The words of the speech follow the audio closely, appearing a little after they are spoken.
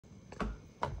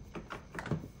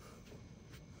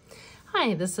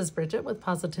Hi, this is Bridget with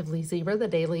Positively Zebra, the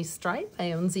Daily Stripe.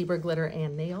 I own zebra glitter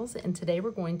and nails, and today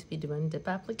we're going to be doing dip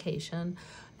application,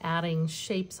 adding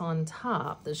shapes on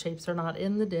top. The shapes are not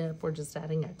in the dip, we're just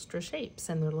adding extra shapes,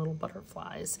 and they're little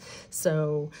butterflies.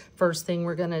 So first thing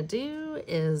we're gonna do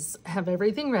is have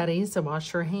everything ready, so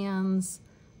wash your hands,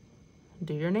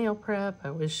 do your nail prep. I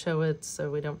always show it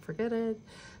so we don't forget it.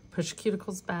 Push your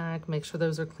cuticles back, make sure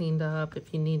those are cleaned up.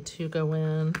 If you need to go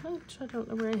in, which I don't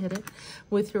know where I hit it,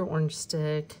 with your orange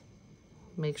stick,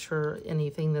 make sure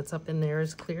anything that's up in there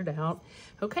is cleared out.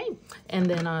 Okay, and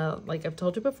then like I've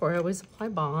told you before, I always apply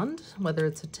bond, whether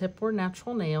it's a tip or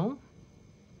natural nail.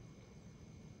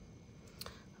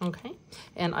 Okay,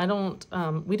 and I don't,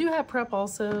 we do have prep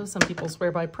also. Some people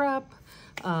swear by prep.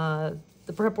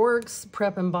 The prep works,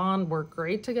 prep and bond work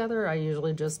great together. I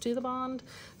usually just do the bond.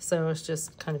 So it's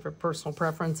just kind of a personal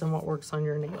preference and what works on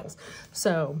your nails.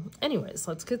 So anyways,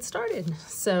 let's get started.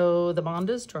 So the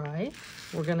bond is dry.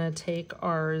 We're gonna take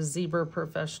our Zebra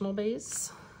Professional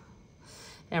base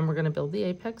and we're gonna build the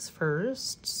apex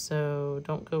first. So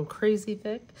don't go crazy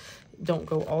thick. Don't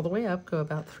go all the way up, go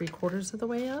about 3/4 of the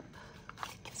way up.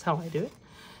 That's how I do it.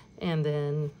 And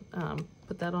then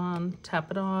put that on, tap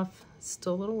it off.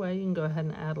 Still a little way. You can go ahead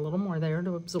and add a little more there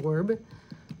to absorb.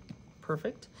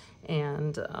 Perfect.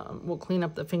 And we'll clean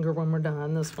up the finger when we're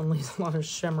done. This one leaves a lot of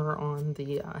shimmer on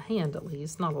the hand, at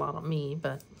least. Not a lot on me,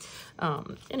 but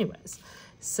anyways.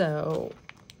 So,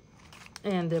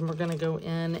 and then we're going to go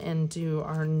in and do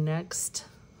our next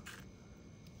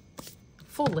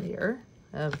full layer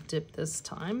of dip this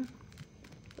time.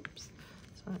 Oops.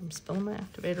 Sorry, I'm spilling my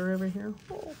activator over here.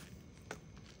 Oh.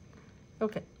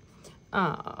 Okay.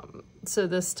 So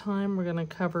this time we're going to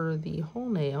cover the whole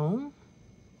nail.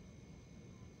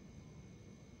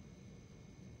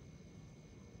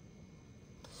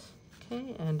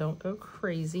 Okay, and don't go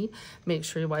crazy. Make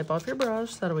sure you wipe off your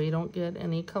brush, that way you don't get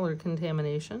any color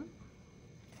contamination.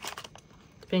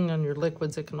 Depending on your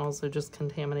liquids, it can also just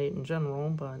contaminate in general,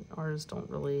 but ours don't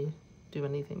really do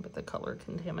anything but the color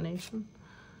contamination.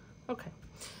 Okay,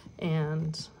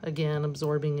 and again,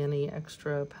 absorbing any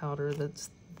extra powder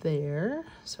that's there.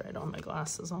 Sorry, I don't have my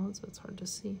glasses on, so it's hard to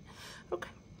see. Okay,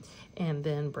 and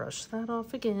then brush that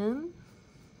off again.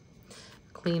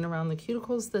 Clean around the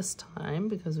cuticles this time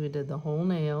because we did the whole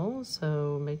nail,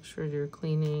 so make sure you're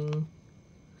cleaning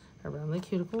around the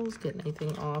cuticles, get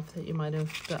anything off that you might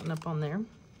have gotten up on there.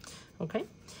 Okay,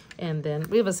 and then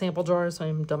we have a sample jar, so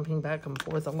I'm dumping back and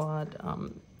forth a lot,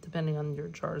 depending on your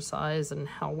jar size and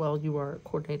how well you are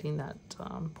coordinating that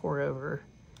pour over.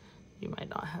 You might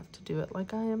not have to do it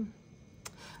like I am.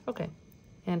 Okay,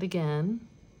 and again,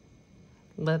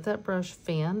 let that brush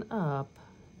fan up.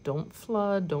 Don't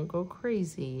flood, don't go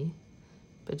crazy,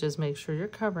 but just make sure you're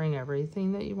covering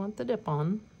everything that you want the dip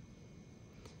on.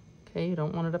 Okay, you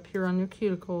don't want it up here on your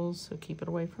cuticles, so keep it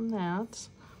away from that.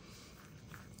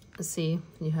 See,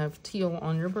 you have teal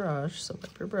on your brush, so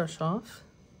wipe your brush off.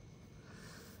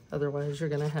 Otherwise, you're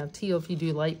going to have teal. If you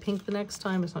do light pink the next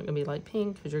time, it's not going to be light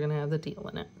pink because you're going to have the teal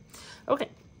in it. Okay.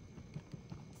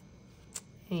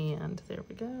 And there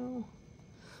we go.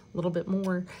 A little bit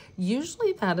more.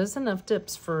 Usually that is enough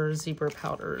dips for zebra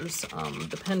powders,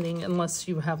 depending, unless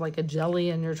you have like a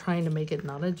jelly and you're trying to make it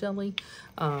not a jelly.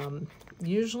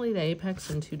 Usually the apex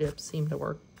and 2 dips seem to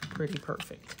work pretty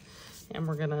perfect. And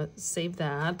we're going to save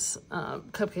that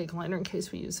cupcake liner in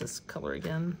case we use this color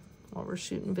again while we're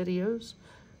shooting videos.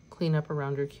 Clean up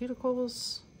around your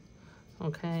cuticles.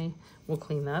 Okay, we'll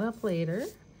clean that up later.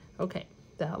 Okay,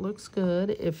 that looks good.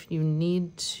 If you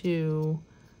need to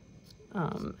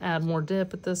add more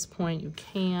dip at this point, you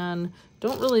can.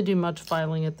 Don't really do much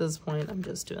filing at this point. I'm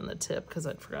just doing the tip because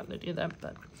I'd forgotten to do that,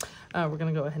 but we're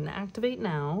going to go ahead and activate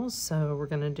now. So we're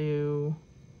going to do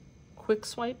quick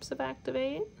swipes of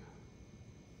activate.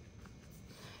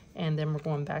 And then we're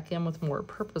going back in with more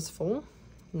purposeful.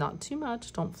 Not too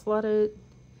much, don't flood it.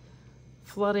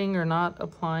 Flooding or not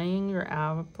applying your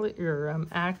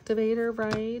activator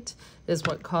right is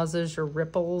what causes your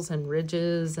ripples and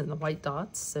ridges and the white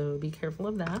dots, so be careful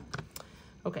of that.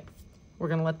 Okay, we're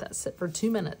gonna let that sit for 2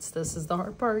 minutes. This is the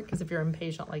hard part because if you're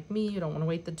impatient like me, you don't want to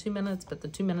wait the 2 minutes, but the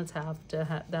 2 minutes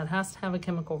that has to have a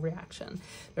chemical reaction.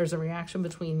 There's a reaction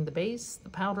between the base, the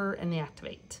powder, and the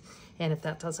activate. And if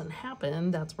that doesn't happen,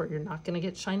 that's where you're not gonna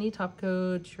get shiny top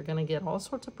coats, you're gonna get all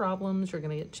sorts of problems, you're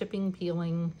gonna get chipping,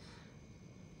 peeling,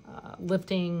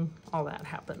 lifting, all that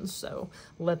happens. So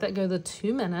let that go the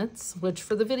 2 minutes, which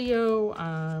for the video,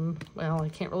 well, I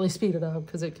can't really speed it up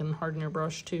because it can harden your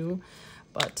brush too,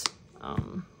 but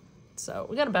so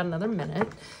we got about another minute.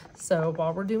 So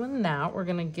while we're doing that, we're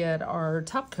gonna get our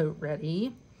top coat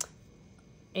ready,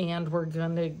 and we're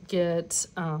gonna get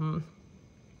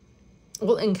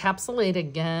we'll encapsulate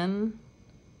again.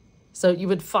 So you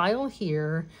would file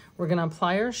here, we're gonna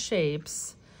apply our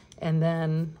shapes, and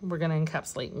then we're gonna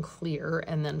encapsulate and clear,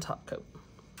 and then top coat.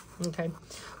 Okay,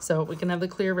 so we can have the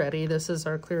clear ready. This is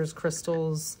our Clear as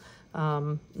Crystals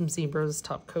Zebra's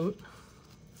top coat,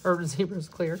 or Zebra's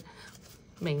clear,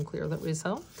 main clear that we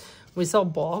sell. We sell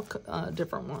bulk,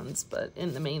 different ones, but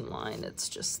in the main line, it's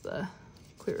just the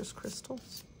Clear as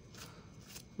Crystals.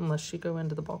 Unless you go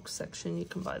into the bulk section, you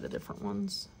can buy the different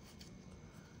ones.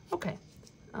 Okay,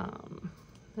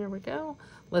 there we go.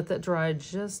 Let that dry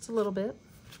just a little bit.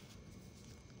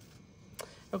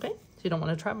 Okay, so you don't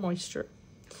want to trap moisture.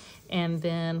 And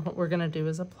then what we're gonna do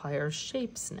is apply our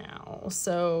shapes now.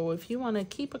 So if you wanna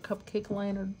keep a cupcake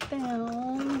liner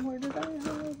down, where did I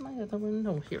have my other one?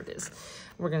 Oh, here it is.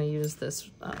 We're gonna use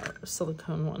this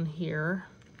silicone one here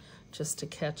just to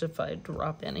catch if I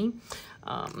drop any.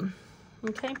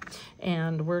 Okay,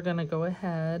 and we're gonna go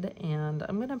ahead and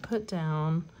I'm gonna put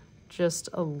down just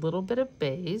a little bit of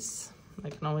base. I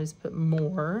can always put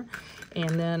more. And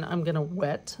then I'm gonna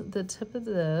wet the tip of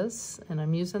this, and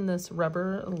I'm using this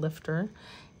rubber lifter.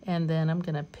 And then I'm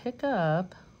gonna pick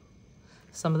up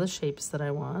some of the shapes that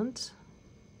I want.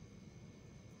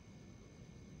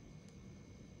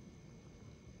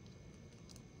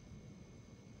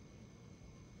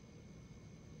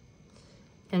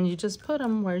 And you just put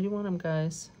them where you want them,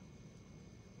 guys.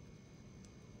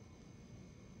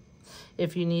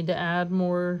 If you need to add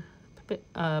more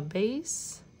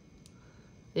base,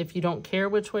 if you don't care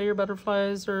which way your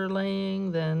butterflies are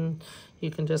laying, then you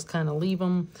can just kind of leave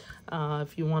them.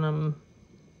 If you want them,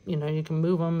 you know, you can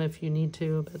move them if you need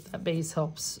to, but that base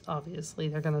helps. Obviously,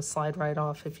 they're going to slide right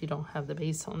off if you don't have the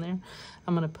base on there.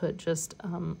 I'm going to put just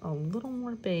a little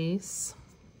more base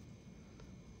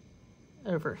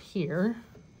over here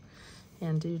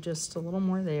and do just a little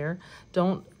more there.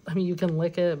 Don't, I mean, you can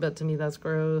lick it, but to me that's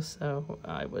gross, so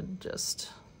I would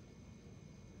just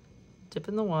dip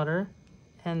in the water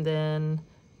and then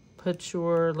put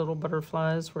your little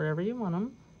butterflies wherever you want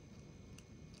them.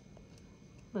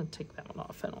 I'm gonna take that one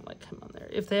off. I don't like him on there.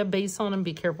 If they have base on them,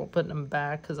 be careful putting them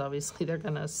back because obviously they're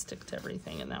gonna stick to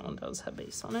everything, and that one does have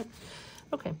base on it.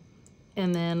 Okay,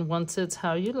 and then once it's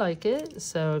how you like it,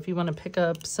 so if you want to pick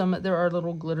up some, there are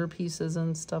little glitter pieces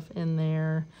and stuff in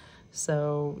there.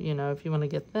 So, you know, if you want to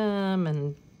get them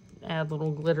and add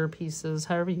little glitter pieces,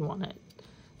 however you want it,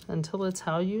 until it's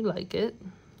how you like it.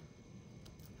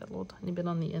 Got a little tiny bit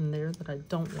on the end there that I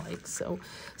don't like, so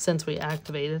since we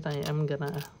activated, I am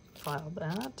gonna file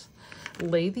that.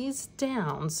 Lay these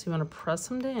down, so you want to press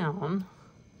them down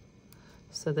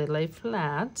so they lay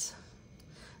flat.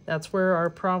 That's where our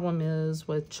problem is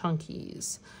with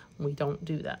chunkies. We don't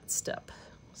do that step.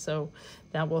 So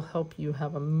that will help you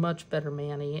have a much better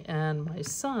mani. And my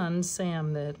son,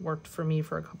 Sam, that worked for me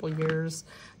for a couple years,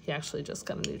 he actually just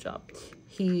got a new job.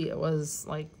 He was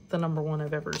like the #1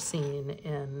 I've ever seen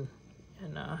in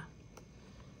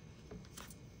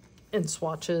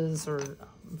swatches or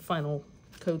final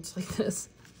coats like this.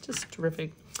 Just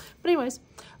terrific. But anyways,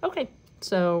 okay,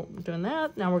 so we're doing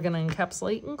that. Now we're gonna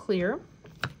encapsulate and clear.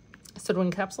 So to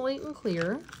encapsulate and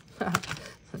clear,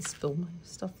 I spilled my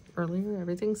stuff earlier,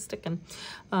 everything's sticking.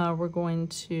 We're going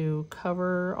to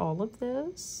cover all of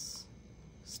this,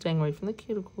 staying away from the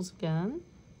cuticles again.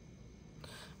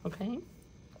 Okay,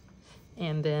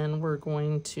 and then we're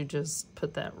going to just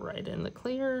put that right in the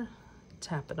clear,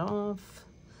 tap it off.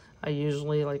 I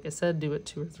usually, like I said, do it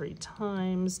 2 or 3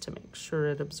 times to make sure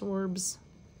it absorbs.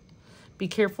 Be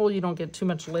careful you don't get too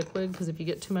much liquid, because if you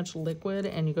get too much liquid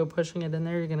and you go pushing it in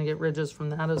there, you're going to get ridges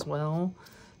from that as well.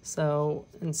 So,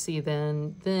 and see,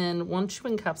 then once you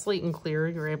encapsulate and clear,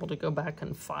 you're able to go back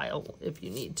and file if you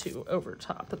need to over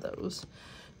top of those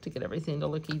to get everything to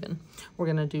look even. We're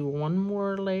going to do one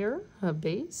more layer of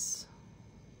base.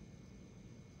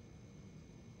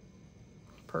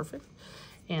 Perfect.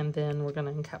 And then we're going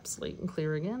to encapsulate and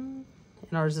clear again.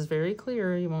 And ours is very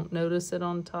clear. You won't notice it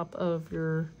on top of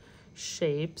your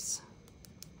shapes.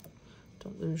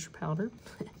 Don't lose your powder.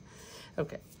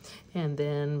 Okay, and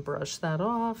then brush that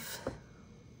off.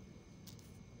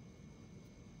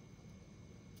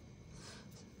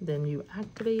 Then you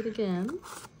activate again.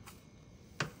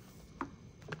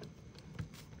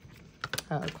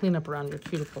 Clean up around your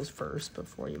cuticles first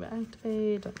before you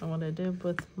activate. Don't know what I did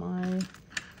with my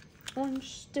orange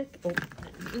stick.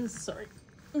 Oh, sorry.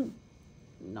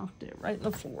 Knocked it right in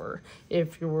the floor.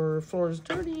 If your floor is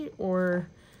dirty or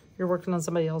you're working on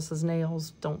somebody else's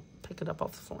nails, don't pick it up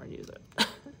off the floor and use it.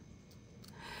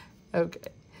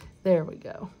 Okay, there we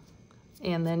go.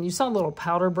 And then you saw a little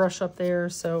powder brush up there.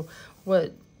 So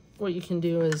what you can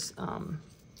do is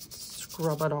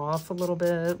scrub it off a little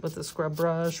bit with a scrub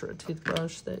brush or a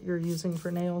toothbrush that you're using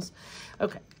for nails.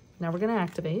 Okay, now we're going to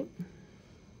activate.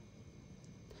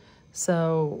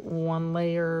 So 1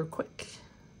 layer quick,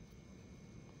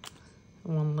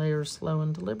 1 layer slow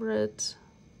and deliberate.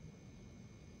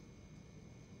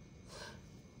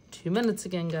 2 minutes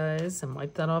again, guys, and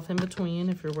wipe that off in between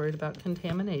if you're worried about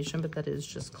contamination, but that is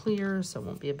just clear, so it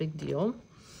won't be a big deal.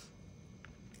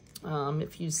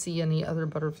 If you see any other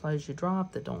butterflies you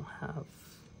drop that don't have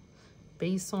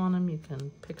base on them, you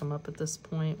can pick them up at this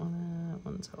point. That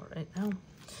one's all right now.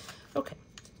 Okay,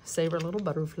 save our little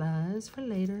butterflies for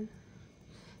later.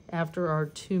 After our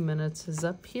 2 minutes is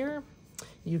up here,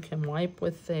 you can wipe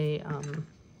with a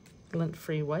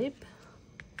lint-free wipe.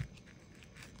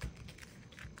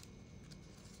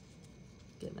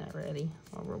 Getting that ready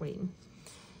while we're waiting.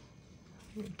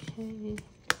 Okay.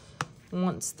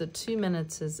 Once the 2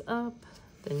 minutes is up,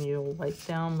 then you'll wipe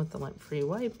down with the lint-free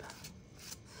wipe.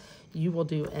 You will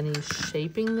do any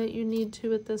shaping that you need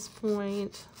to at this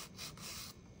point.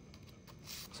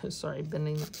 So sorry,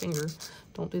 bending that finger.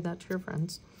 Don't do that to your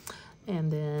friends.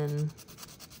 And then,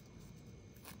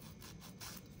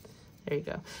 there you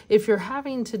go. If you're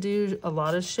having to do a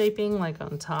lot of shaping, like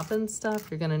on top and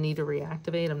stuff, you're gonna need to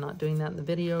reactivate. I'm not doing that in the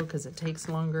video because it takes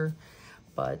longer.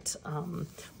 But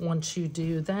once you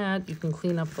do that, you can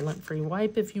clean up the lint-free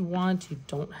wipe if you want. You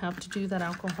don't have to do that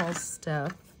alcohol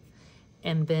step.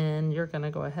 And then you're going to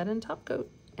go ahead and top coat,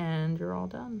 and you're all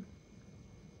done.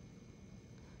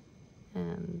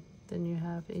 And then you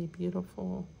have a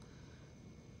beautiful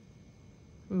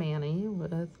mani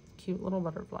with cute little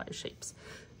butterfly shapes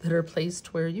that are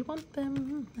placed where you want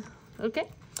them. Okay,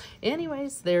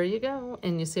 anyways, there you go.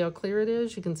 And you see how clear it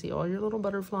is? You can see all your little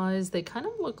butterflies. They kind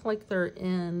of look like they're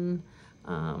in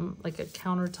like a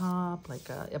countertop, like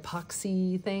a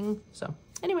epoxy thing. So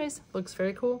anyways, looks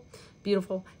very cool,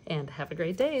 beautiful, and have a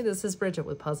great day. This is Bridget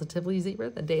with Positively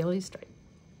Zebra, the Daily Stripe.